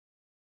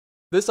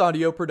This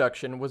audio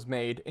production was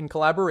made in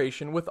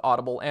collaboration with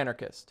Audible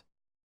Anarchist.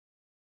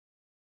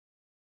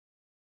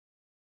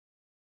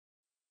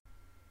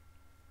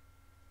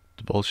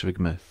 The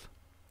Bolshevik Myth,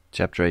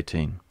 Chapter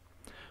 18,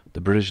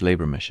 The British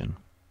Labour Mission.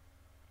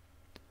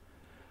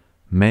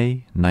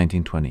 May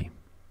 1920.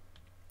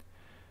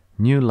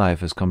 New life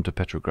has come to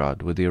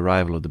Petrograd with the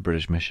arrival of the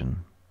British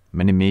mission.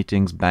 Many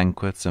meetings,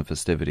 banquets and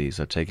festivities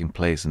are taking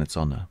place in its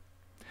honour.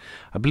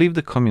 I believe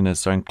the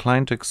communists are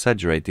inclined to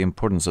exaggerate the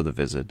importance of the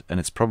visit and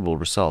its probable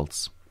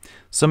results.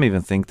 Some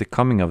even think the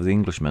coming of the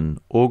Englishmen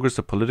augurs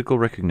the political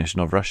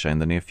recognition of Russia in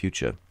the near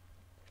future.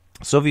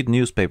 Soviet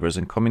newspapers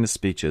and communist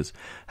speeches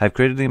have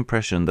created the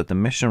impression that the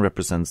mission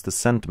represents the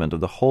sentiment of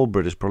the whole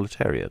British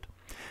proletariat,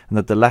 and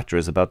that the latter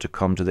is about to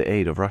come to the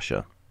aid of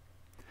Russia.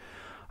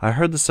 I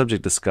heard the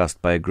subject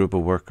discussed by a group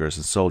of workers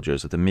and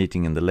soldiers at the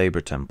meeting in the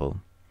Labour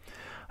Temple.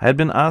 I had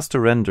been asked to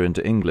render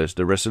into English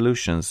the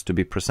resolutions to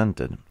be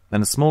presented,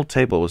 and a small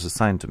table was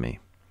assigned to me.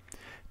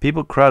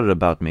 People crowded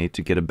about me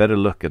to get a better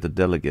look at the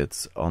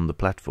delegates on the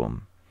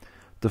platform.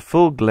 The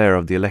full glare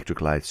of the electric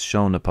lights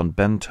shone upon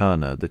Ben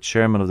Turner, the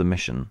chairman of the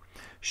mission,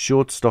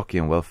 short, stocky,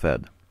 and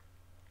well-fed.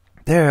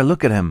 "There,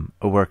 look at him,"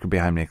 a worker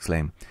behind me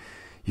exclaimed.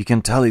 "You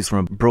can tell he's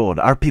from abroad.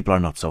 Our people are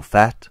not so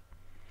fat."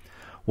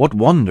 "What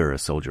wonder," a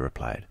soldier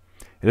replied.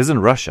 "It isn't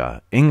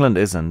Russia. England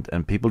isn't,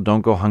 and people don't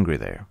go hungry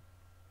there."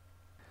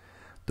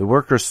 "The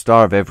workers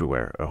starve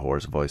everywhere," a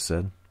hoarse voice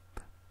said.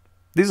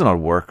 "These are not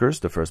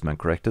workers," the first man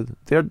corrected.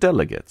 "They are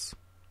delegates."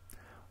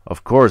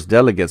 "Of course,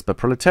 delegates, but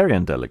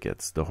proletarian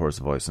delegates," the hoarse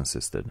voice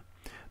insisted.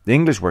 "The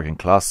English working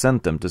class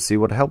sent them to see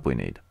what help we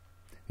need."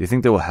 "You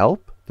think they will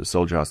help?" the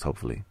soldier asked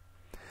hopefully.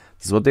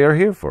 "This is what they are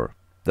here for.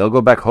 They'll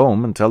go back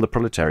home and tell the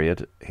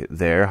proletariat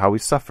there how we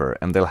suffer,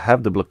 and they'll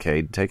have the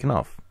blockade taken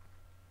off."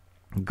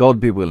 God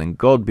be willing,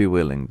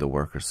 the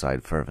workers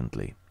sighed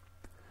fervently.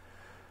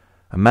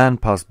 A man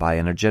passed by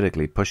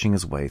energetically, pushing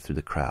his way through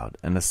the crowd,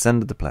 and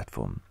ascended the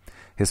platform.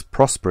 His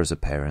prosperous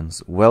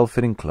appearance,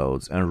 well-fitting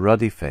clothes, and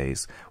ruddy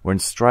face were in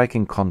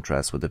striking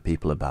contrast with the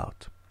people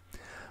about.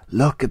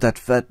 "Look at that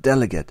fat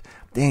delegate.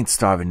 They ain't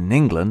starving in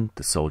England,"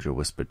 the soldier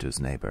whispered to his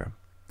neighbour.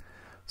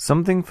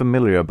 Something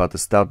familiar about the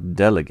stout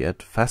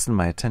delegate fastened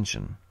my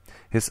attention.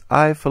 His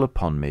eye fell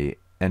upon me,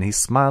 and he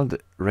smiled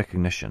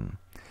recognition.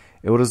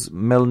 It was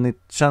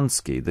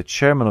Melnichansky, the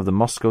chairman of the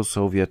Moscow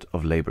Soviet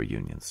of Labour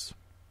Unions.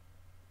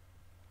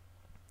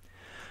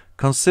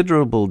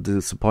 Considerable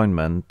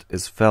disappointment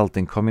is felt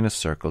in communist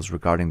circles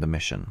regarding the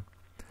mission.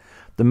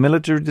 The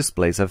military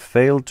displays have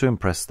failed to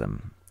impress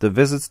them. The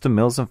visits to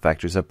mills and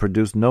factories have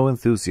produced no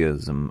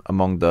enthusiasm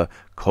among the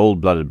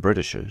cold-blooded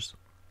Britishers.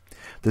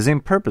 They seem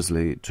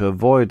purposely to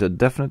avoid a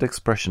definite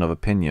expression of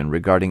opinion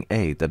regarding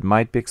aid that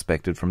might be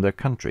expected from their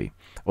country,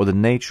 or the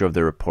nature of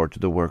their report to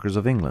the workers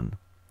of England.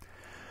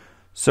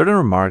 Certain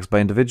remarks by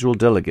individual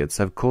delegates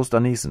have caused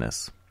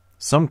uneasiness.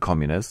 Some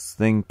communists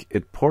think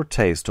it poor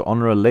taste to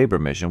honor a labor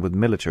mission with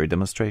military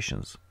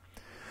demonstrations,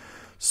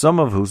 some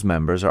of whose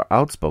members are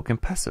outspoken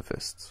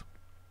pacifists.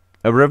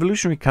 A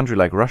revolutionary country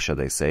like Russia,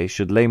 they say,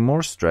 should lay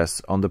more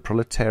stress on the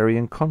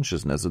proletarian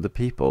consciousness of the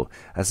people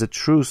as a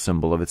true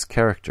symbol of its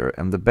character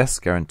and the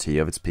best guarantee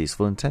of its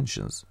peaceful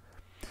intentions.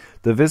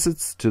 The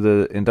visits to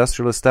the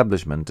industrial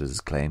establishment, it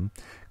is claimed,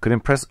 could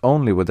impress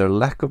only with their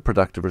lack of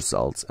productive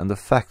results and the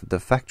fact that the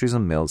factories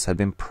and mills had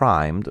been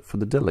primed for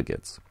the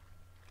delegates.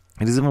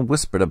 It is even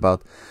whispered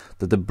about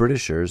that the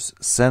Britishers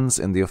sense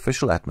in the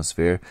official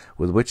atmosphere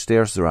with which they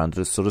are surrounded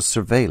a sort of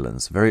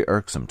surveillance very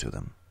irksome to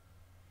them.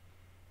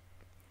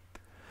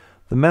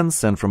 The men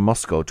sent from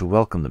Moscow to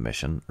welcome the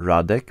mission,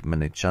 Radek,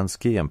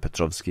 Melnichansky, and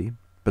Petrovsky,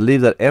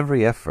 believe that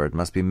every effort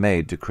must be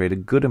made to create a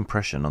good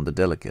impression on the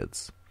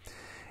delegates,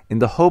 in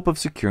the hope of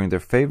securing their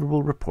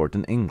favourable report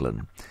in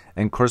England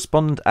and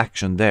correspondent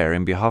action there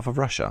in behalf of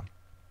Russia.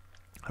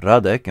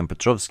 Radek and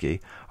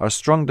Petrovsky are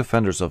strong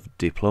defenders of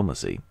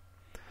diplomacy.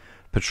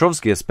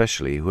 Petrovsky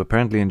especially, who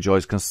apparently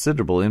enjoys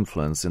considerable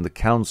influence in the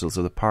councils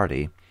of the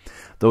party,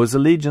 though his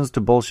allegiance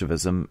to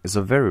Bolshevism is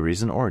of very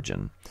recent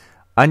origin.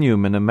 I knew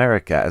him in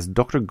America as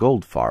Dr.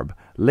 Goldfarb,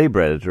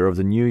 labor editor of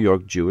the New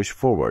York Jewish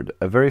Forward,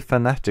 a very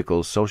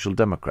fanatical social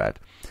democrat,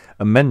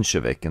 a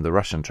Menshevik in the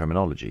Russian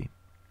terminology.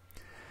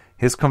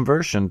 His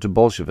conversion to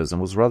Bolshevism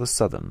was rather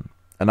sudden,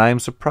 and I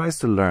am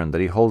surprised to learn that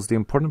he holds the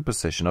important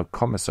position of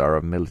Commissar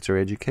of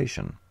Military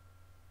Education.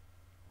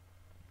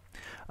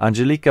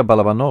 Angelika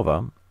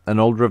Balabanova, an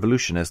old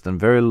revolutionist and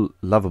very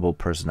lovable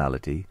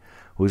personality,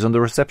 who is on the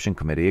reception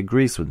committee,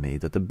 agrees with me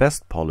that the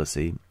best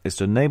policy is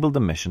to enable the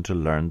mission to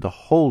learn the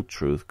whole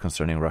truth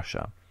concerning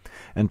Russia,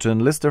 and to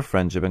enlist their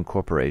friendship and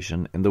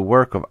cooperation in the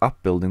work of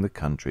upbuilding the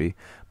country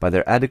by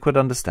their adequate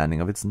understanding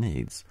of its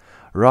needs,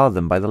 rather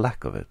than by the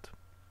lack of it.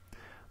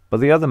 But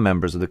the other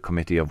members of the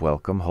committee of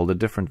welcome hold a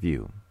different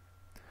view.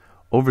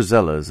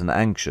 Overzealous and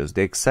anxious,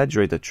 they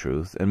exaggerate the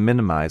truth and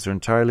minimize or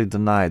entirely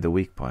deny the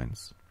weak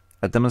points.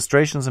 At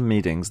demonstrations and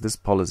meetings this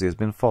policy has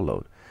been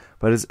followed,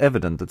 but it is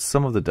evident that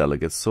some of the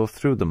delegates saw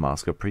through the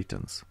mask of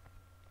pretense.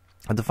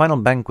 At the final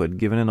banquet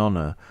given in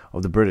honor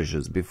of the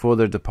Britishers before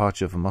their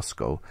departure from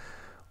Moscow,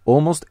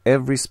 almost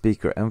every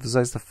speaker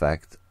emphasized the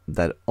fact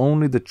that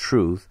only the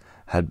truth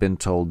had been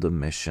told the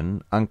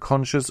mission,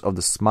 unconscious of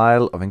the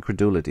smile of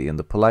incredulity and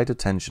the polite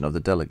attention of the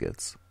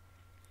delegates.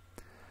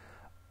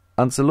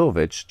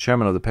 Antselovich,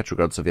 chairman of the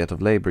Petrograd Soviet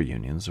of Labor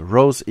Unions,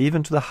 rose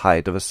even to the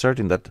height of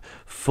asserting that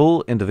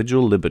full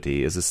individual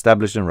liberty is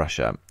established in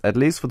Russia, at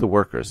least for the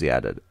workers, he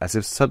added, as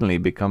if suddenly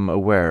become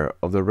aware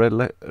of the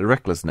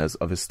recklessness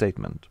of his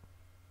statement.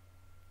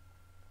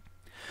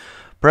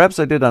 Perhaps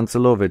I did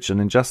Antselovich an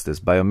injustice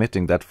by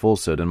omitting that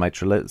falsehood in my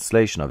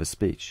translation of his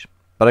speech,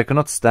 but I could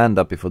not stand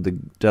up before the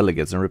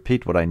delegates and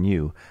repeat what I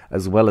knew,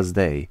 as well as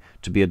they,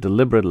 to be a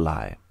deliberate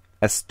lie,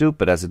 as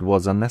stupid as it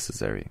was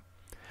unnecessary.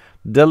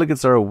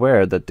 Delegates are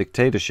aware that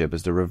dictatorship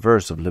is the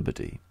reverse of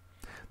liberty.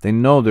 They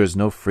know there is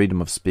no freedom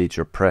of speech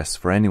or press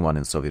for anyone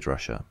in Soviet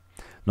Russia,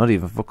 not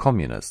even for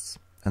communists,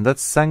 and that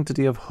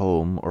sanctity of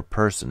home or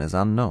person is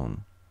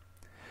unknown.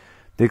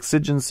 The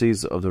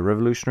exigencies of the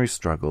revolutionary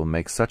struggle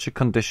make such a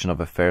condition of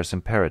affairs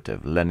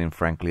imperative, Lenin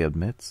frankly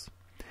admits.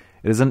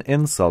 It is an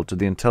insult to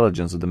the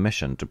intelligence of the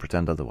mission to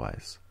pretend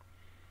otherwise.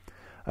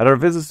 At our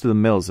visits to the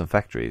mills and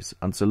factories,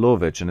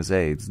 Antselovich and his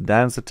aides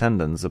danced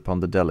attendance upon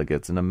the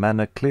delegates in a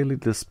manner clearly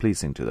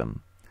displeasing to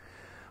them.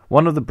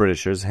 One of the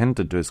Britishers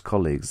hinted to his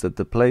colleagues that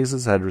the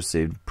places had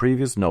received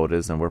previous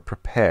notice and were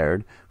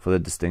prepared for the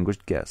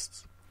distinguished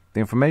guests. The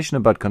information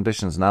about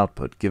conditions and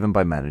output given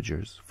by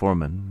managers,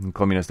 foremen, and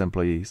communist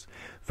employees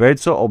varied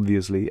so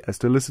obviously as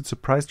to elicit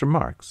surprised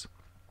remarks.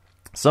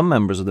 Some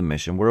members of the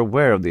mission were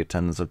aware of the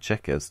attendance of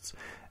Chekists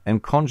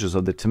and conscious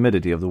of the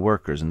timidity of the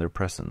workers in their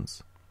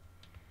presence.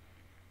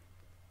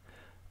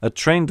 A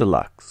train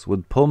deluxe,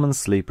 with Pullman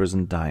sleepers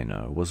and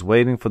diner, was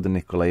waiting for the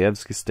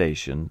Nikolaevsky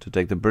station to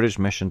take the British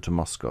mission to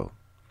Moscow.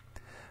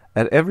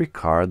 At every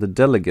car, the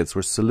delegates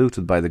were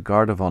saluted by the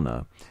Guard of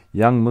Honor,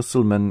 young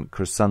Mussulman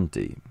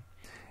kursanti,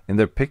 in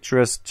their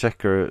picturesque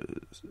checker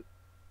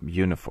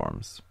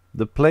uniforms.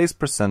 The place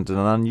presented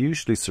an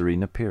unusually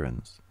serene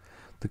appearance.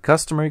 The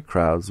customary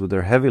crowds, with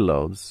their heavy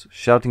loads,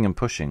 shouting and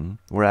pushing,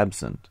 were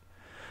absent.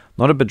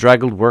 Not a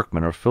bedraggled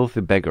workman or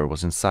filthy beggar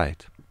was in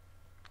sight.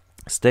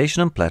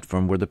 Station and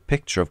platform were the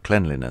picture of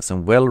cleanliness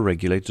and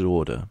well-regulated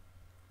order.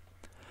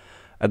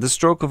 At the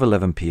stroke of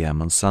 11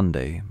 p.m. on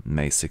Sunday,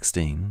 May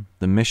 16,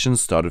 the mission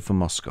started for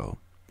Moscow.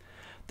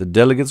 The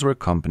delegates were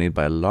accompanied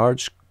by a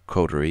large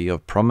coterie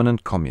of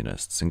prominent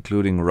communists,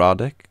 including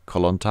Radek,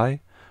 Kolontai,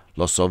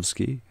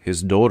 Losovsky,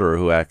 his daughter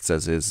who acts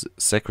as his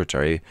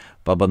secretary,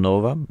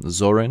 Babanova,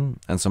 Zorin,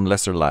 and some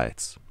lesser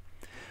lights.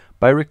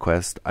 By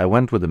request, I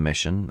went with the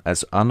mission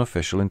as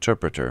unofficial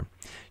interpreter,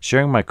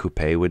 sharing my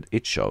coupe with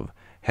Itchov,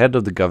 head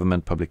of the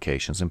government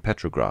publications in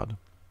Petrograd.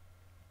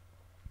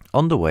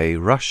 On the way,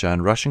 Russia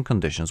and Russian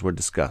conditions were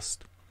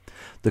discussed,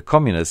 the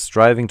communists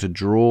striving to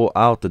draw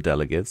out the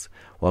delegates,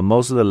 while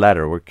most of the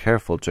latter were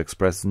careful to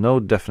express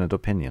no definite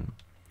opinion.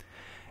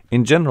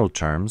 In general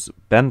terms,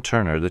 Ben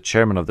Turner, the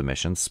chairman of the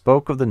mission,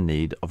 spoke of the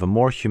need of a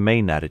more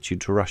humane attitude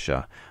to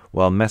Russia,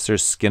 while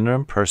Messrs. Skinner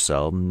and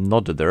Purcell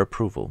nodded their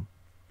approval.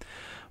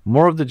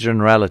 More of the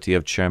generality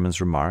of Chairman's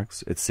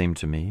remarks, it seemed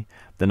to me,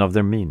 than of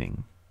their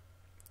meaning.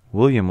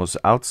 William was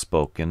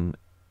outspoken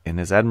in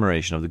his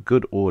admiration of the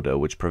good order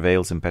which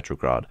prevails in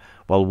Petrograd,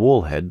 while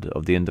Wallhead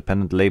of the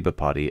Independent Labour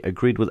Party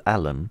agreed with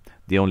Allen,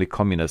 the only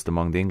communist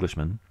among the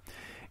Englishmen,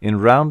 in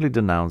roundly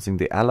denouncing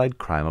the allied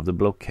crime of the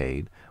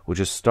blockade, which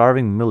is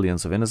starving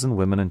millions of innocent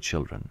women and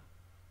children.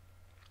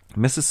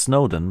 Mrs.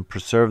 Snowdon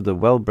preserved the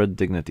well-bred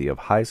dignity of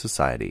high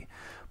society,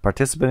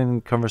 participating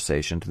in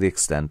conversation to the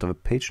extent of a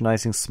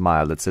patronizing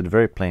smile that said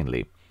very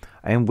plainly,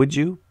 "I am with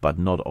you, but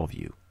not of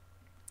you."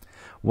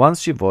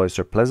 Once she voiced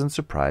her pleasant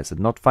surprise at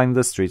not finding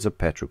the streets of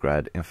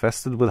Petrograd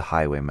infested with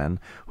highwaymen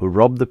who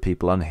robbed the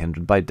people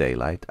unhindered by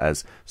daylight,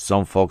 as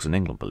some folks in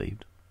England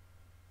believed.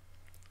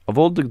 Of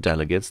all the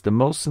delegates, the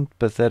most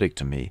sympathetic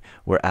to me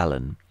were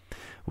Allen,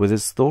 with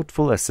his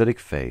thoughtful ascetic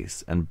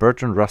face, and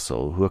Bertrand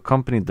Russell, who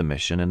accompanied the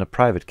mission in a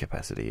private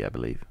capacity, I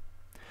believe.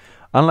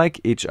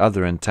 Unlike each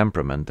other in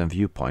temperament and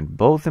viewpoint,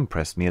 both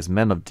impressed me as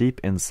men of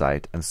deep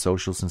insight and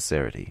social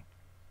sincerity.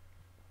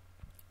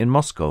 In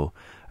Moscow,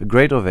 a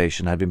great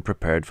ovation had been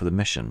prepared for the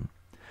mission.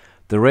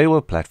 The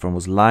railway platform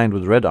was lined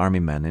with Red Army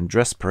men in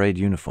dress parade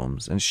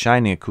uniforms and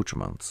shining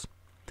accoutrements.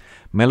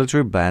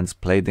 Military bands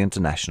played the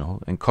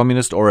International, and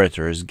communist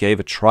orators gave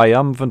a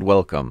triumphant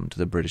welcome to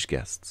the British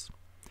guests.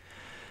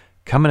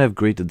 Kamenev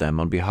greeted them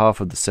on behalf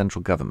of the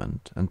central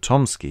government, and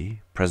Tomsky,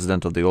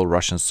 president of the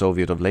All-Russian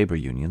Soviet of Labor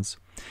Unions,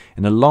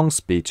 in a long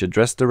speech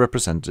addressed the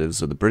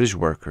representatives of the British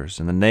workers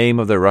in the name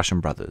of their Russian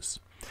brothers.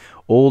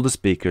 All the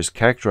speakers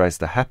characterized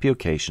the happy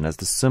occasion as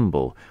the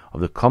symbol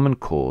of the common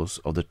cause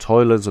of the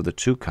toilers of the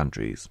two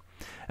countries,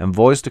 and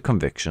voiced a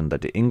conviction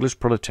that the English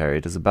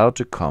proletariat is about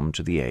to come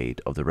to the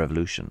aid of the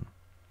revolution.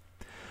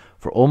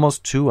 For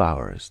almost 2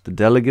 hours, the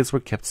delegates were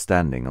kept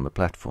standing on the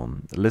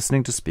platform,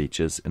 listening to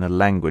speeches in a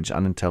language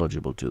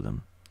unintelligible to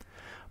them.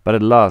 But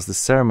at last the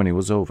ceremony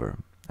was over,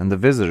 and the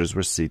visitors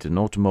were seated in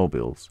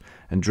automobiles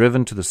and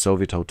driven to the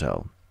Soviet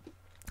Hotel,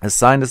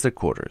 assigned as their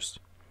quarters.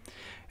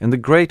 In the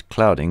great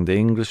clouding, the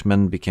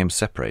Englishmen became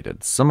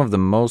separated, some of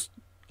them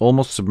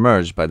almost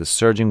submerged by the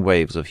surging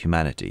waves of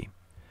humanity.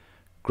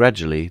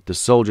 Gradually, the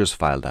soldiers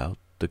filed out,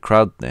 the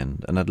crowd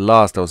thinned, and at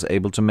last I was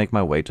able to make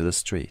my way to the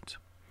street.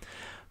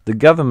 The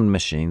government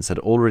machines had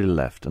already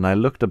left, and I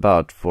looked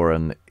about for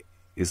an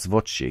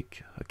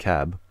izvozchik, a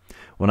cab,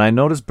 when I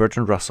noticed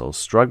Bertrand Russell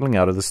struggling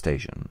out of the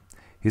station.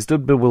 He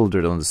stood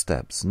bewildered on the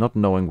steps, not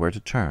knowing where to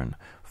turn,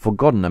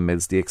 forgotten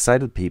amidst the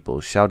excited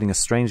people shouting a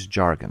strange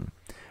jargon.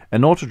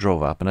 An auto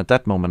drove up, and at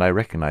that moment I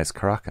recognized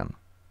Karakan.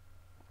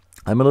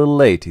 "I'm a little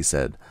late," he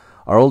said.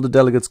 "Are all the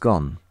delegates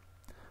gone?"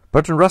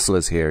 "Bertrand Russell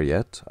is here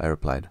yet," I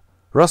replied.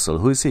 "Russell,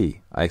 who is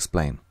he?" I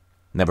explained.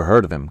 "Never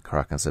heard of him,"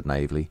 Karakan said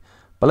naively.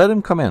 "But let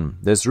him come in.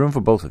 There's room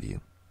for both of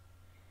you."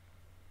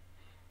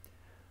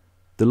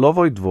 The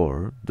Lovoy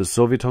Dvor, the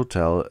Soviet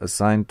hotel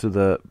assigned to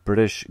the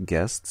British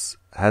guests,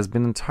 has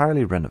been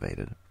entirely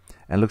renovated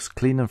and looks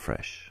clean and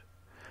fresh.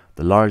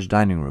 The large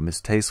dining room is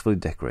tastefully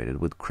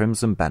decorated with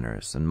crimson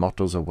banners and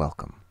mottos of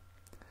welcome.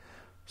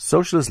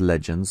 Socialist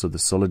legends of the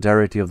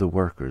solidarity of the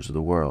workers of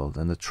the world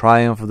and the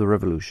triumph of the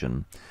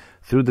revolution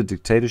through the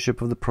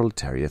dictatorship of the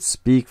proletariat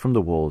speak from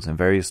the walls in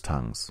various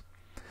tongues.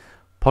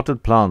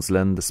 Potted plants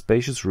lend the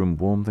spacious room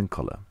warmth and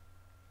color.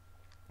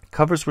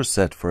 Covers were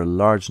set for a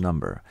large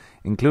number,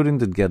 including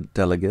the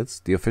delegates,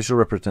 the official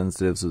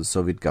representatives of the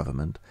Soviet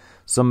government,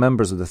 some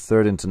members of the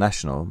Third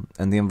International,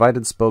 and the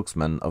invited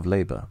spokesman of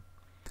Labour.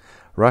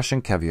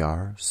 Russian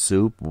caviar,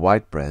 soup,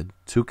 white bread,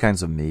 2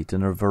 kinds of meat,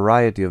 and a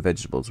variety of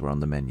vegetables were on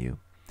the menu.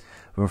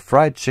 When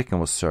fried chicken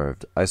was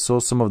served, I saw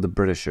some of the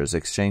Britishers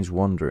exchange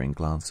wondering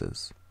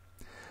glances.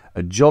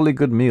 "A jolly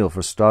good meal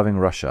for starving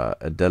Russia,"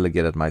 a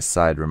delegate at my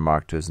side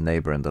remarked to his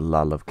neighbour in the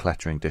lull of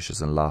clattering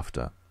dishes and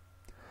laughter.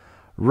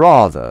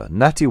 "Rather,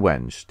 natty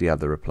wench," the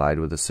other replied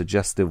with a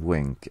suggestive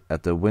wink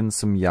at the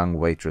winsome young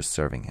waitress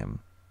serving him.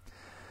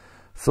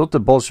 "Thought the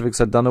Bolsheviks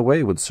had done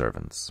away with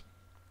servants."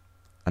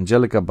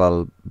 Angelika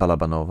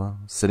Balabanova,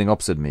 sitting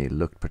opposite me,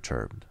 looked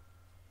perturbed.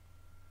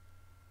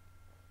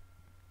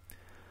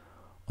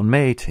 On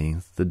May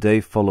 18th, the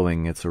day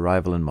following its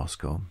arrival in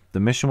Moscow, the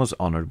mission was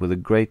honored with a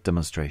great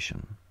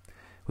demonstration.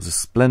 It was a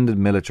splendid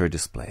military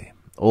display,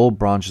 all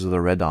branches of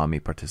the Red Army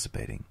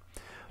participating.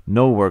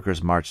 No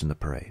workers marched in the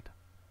parade.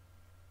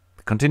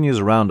 The continuous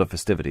round of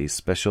festivities,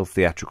 special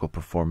theatrical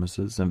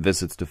performances, and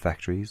visits to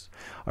factories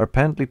are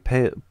apparently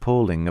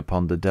pulling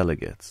upon the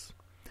delegates.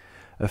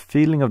 A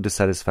feeling of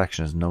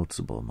dissatisfaction is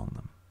noticeable among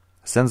them,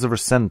 a sense of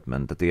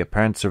resentment at the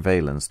apparent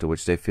surveillance to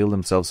which they feel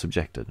themselves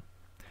subjected.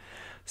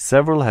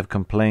 Several have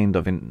complained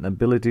of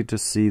inability to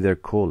see their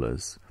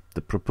callers,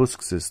 the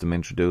propusk system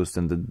introduced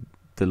in the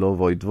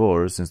Delovoy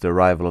Dvor since the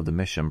arrival of the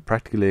mission,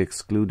 practically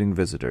excluding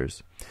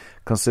visitors,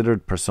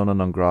 considered persona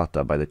non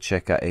grata by the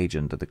Cheka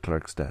agent at the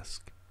clerk's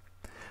desk.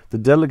 The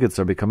delegates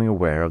are becoming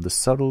aware of the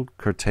subtle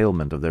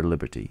curtailment of their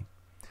liberty,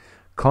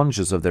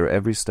 conscious of their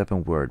every step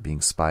and word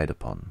being spied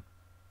upon.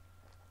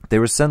 They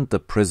resent the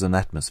prison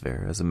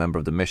atmosphere, as a member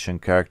of the mission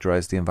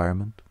characterized the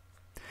environment.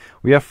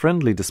 "We are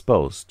friendly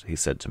disposed," he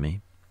said to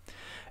me,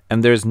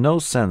 "and there is no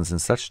sense in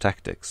such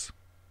tactics."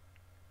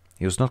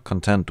 He was not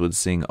content with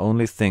seeing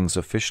only things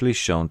officially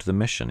shown to the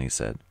mission, he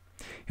said.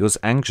 He was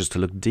anxious to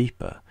look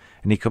deeper,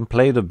 and he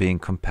complained of being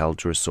compelled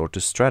to resort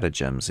to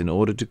stratagems in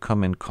order to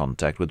come in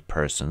contact with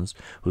persons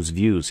whose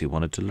views he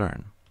wanted to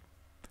learn.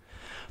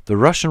 "The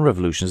Russian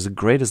Revolution is the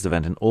greatest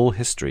event in all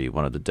history,"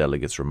 one of the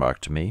delegates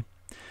remarked to me.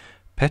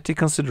 "Petty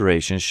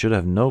considerations should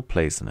have no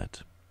place in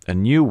it. A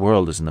new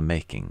world is in the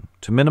making.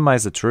 To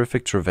minimize the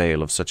terrific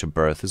travail of such a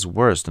birth is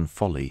worse than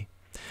folly.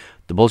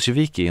 The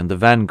Bolsheviki and the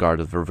vanguard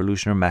of the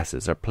revolutionary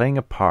masses are playing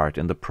a part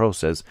in the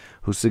process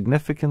whose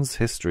significance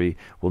history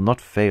will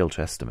not fail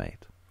to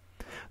estimate.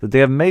 That they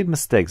have made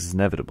mistakes is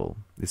inevitable,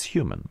 is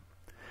human.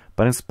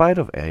 But in spite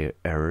of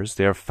errors,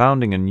 they are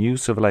founding a new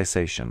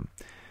civilization.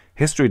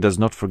 History does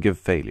not forgive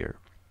failure.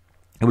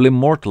 It will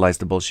immortalize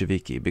the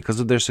Bolsheviki because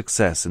of their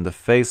success in the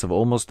face of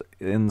almost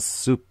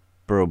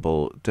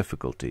insuperable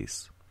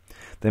difficulties.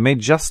 They may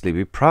justly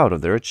be proud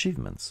of their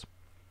achievements."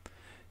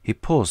 He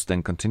paused,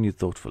 then continued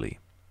thoughtfully.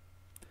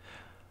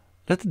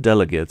 "Let the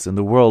delegates and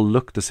the world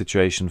look the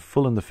situation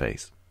full in the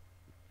face.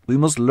 We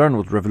must learn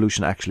what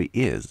revolution actually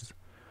is.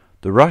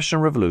 The Russian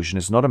Revolution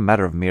is not a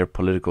matter of mere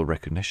political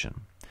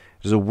recognition.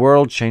 It is a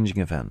world-changing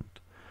event.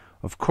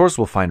 Of course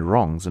we'll find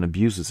wrongs and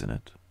abuses in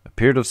it. A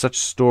period of such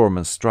storm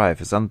and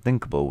strife is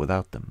unthinkable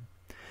without them.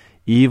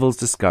 Evils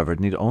discovered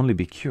need only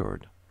be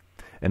cured,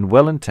 and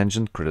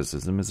well-intentioned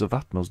criticism is of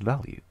utmost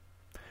value.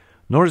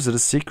 Nor is it a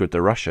secret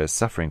that Russia is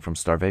suffering from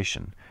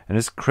starvation, and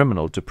is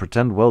criminal to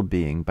pretend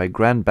well-being by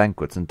grand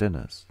banquets and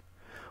dinners.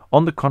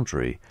 On the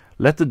contrary,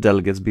 let the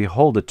delegates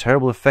behold the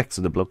terrible effects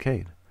of the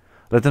blockade.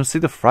 Let them see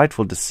the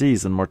frightful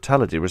disease and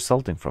mortality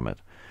resulting from it.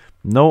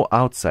 No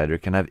outsider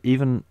can have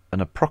even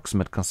an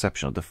approximate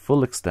conception of the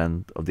full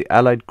extent of the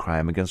Allied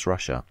crime against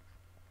Russia.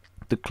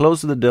 The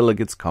closer the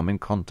delegates come in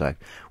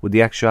contact with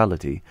the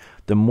actuality,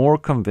 the more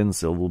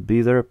convincing will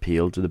be their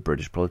appeal to the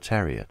British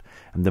proletariat,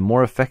 and the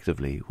more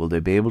effectively will they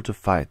be able to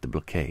fight the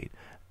blockade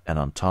and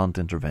Entente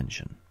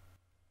intervention.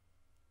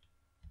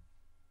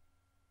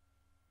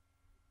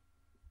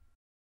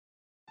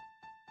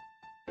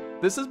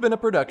 This has been a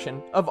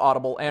production of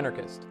Audible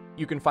Anarchist.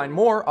 You can find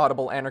more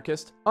Audible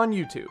Anarchist on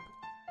YouTube.